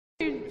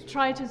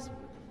try to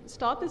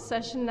start this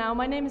session now.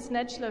 My name is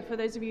Najla. For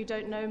those of you who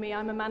don't know me,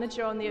 I'm a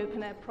manager on the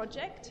OpenAIRE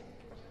project.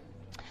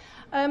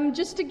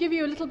 Just to give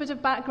you a little bit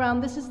of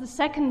background, this is the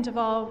second of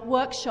our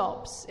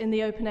workshops in the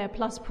OpenAIRE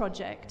Plus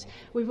project.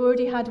 We've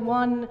already had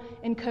one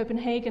in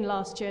Copenhagen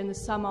last year in the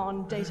summer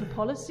on data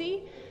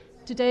policy.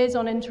 Today is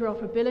on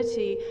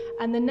interoperability,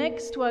 and the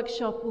next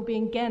workshop will be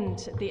in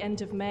Ghent at the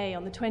end of May,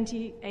 on the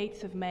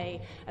 28th of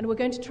May. And we're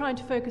going to try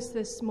to focus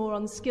this more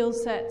on skill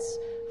sets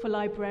for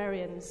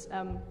librarians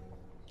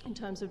in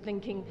terms of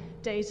linking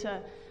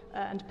data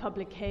and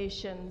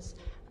publications.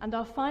 And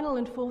our final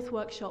and fourth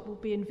workshop will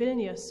be in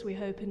Vilnius, we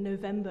hope, in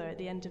November at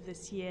the end of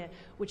this year,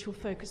 which will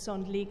focus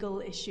on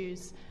legal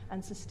issues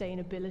and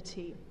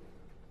sustainability.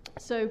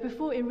 So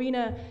before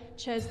Irina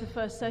chairs the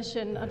first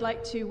session, I'd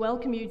like to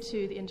welcome you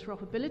to the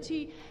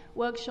interoperability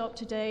workshop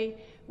today.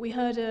 We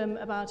heard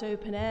about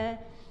OpenAIRE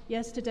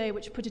yesterday,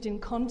 which put it in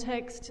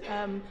context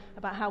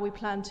about how we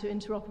plan to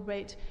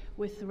interoperate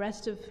with the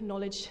rest of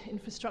knowledge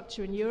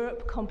infrastructure in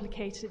Europe,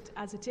 complicated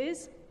as it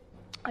is.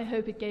 I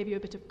hope it gave you a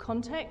bit of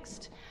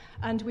context.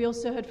 And we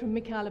also heard from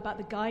Mikhail about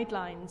the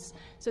guidelines.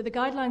 So the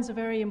guidelines are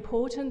very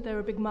important. They're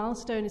a big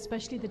milestone,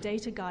 especially the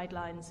data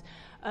guidelines.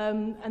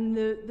 And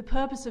the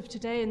purpose of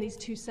today in these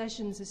two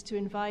sessions is to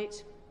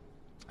invite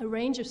a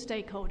range of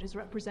stakeholders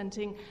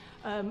representing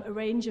a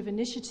range of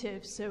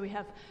initiatives. So we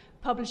have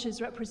publishers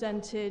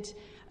represented,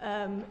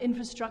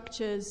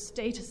 infrastructures,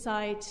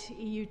 DataCite,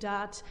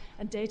 EUDAT,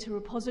 and data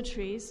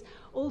repositories,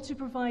 all to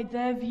provide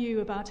their view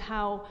about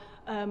how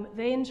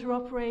they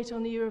interoperate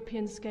on the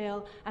European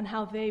scale and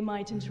how they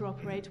might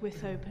interoperate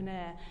with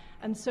OpenAIRE.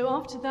 And so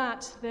after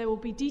that, there will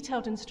be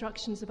detailed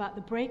instructions about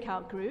the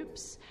breakout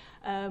groups.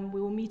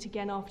 We will meet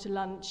again after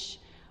lunch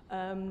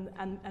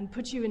and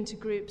put you into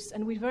groups,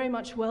 and we very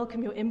much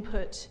welcome your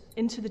input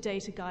into the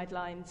data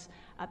guidelines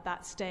at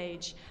that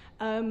stage.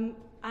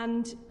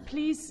 And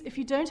please, if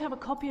you don't have a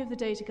copy of the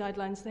data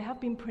guidelines, they have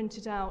been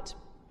printed out.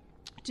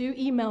 Do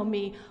email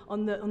me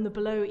on the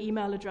below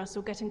email address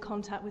or get in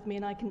contact with me,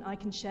 and I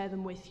can share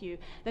them with you.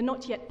 They're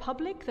not yet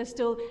public. They're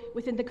still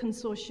within the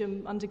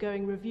consortium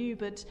undergoing review,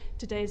 but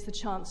today is the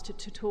chance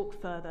to talk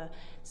further.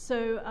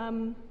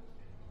 So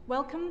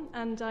welcome,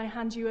 and I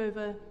hand you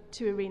over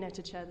to Irina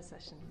to chair the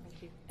session.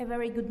 Thank you. A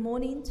very good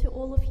morning to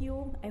all of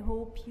you. I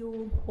hope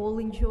you all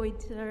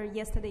enjoyed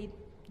yesterday's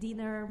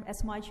dinner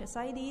as much as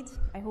I did.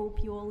 I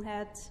hope you all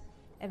had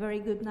a very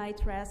good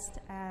night rest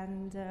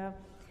and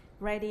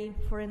ready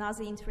for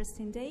another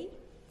interesting day.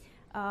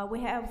 We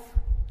have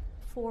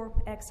 4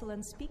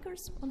 excellent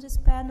speakers on this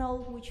panel,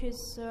 which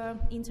is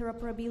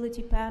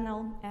interoperability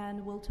panel,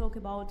 and we'll talk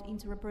about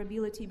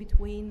interoperability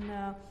between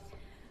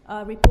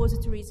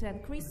repositories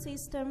and CRIS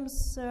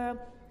systems,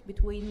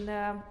 between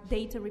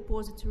data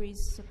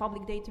repositories,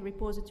 public data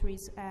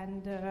repositories,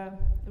 and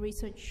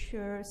research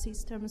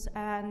systems,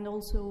 and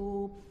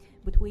also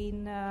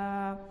between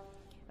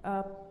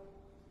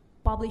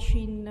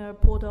publishing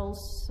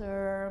portals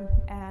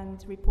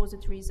and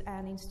repositories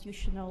and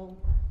institutional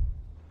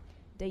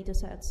data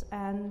sets.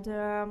 And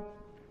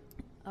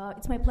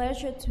it's my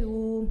pleasure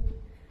to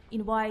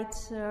invite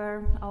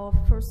our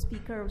first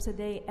speaker of the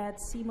day, Ed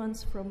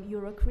Siemens from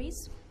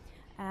EuroCRIS,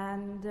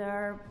 and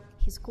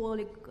his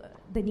colleague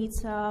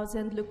Danica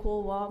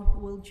Zendlukova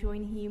will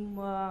join him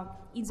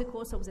in the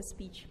course of the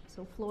speech.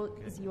 So floor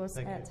is yours,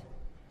 Ed.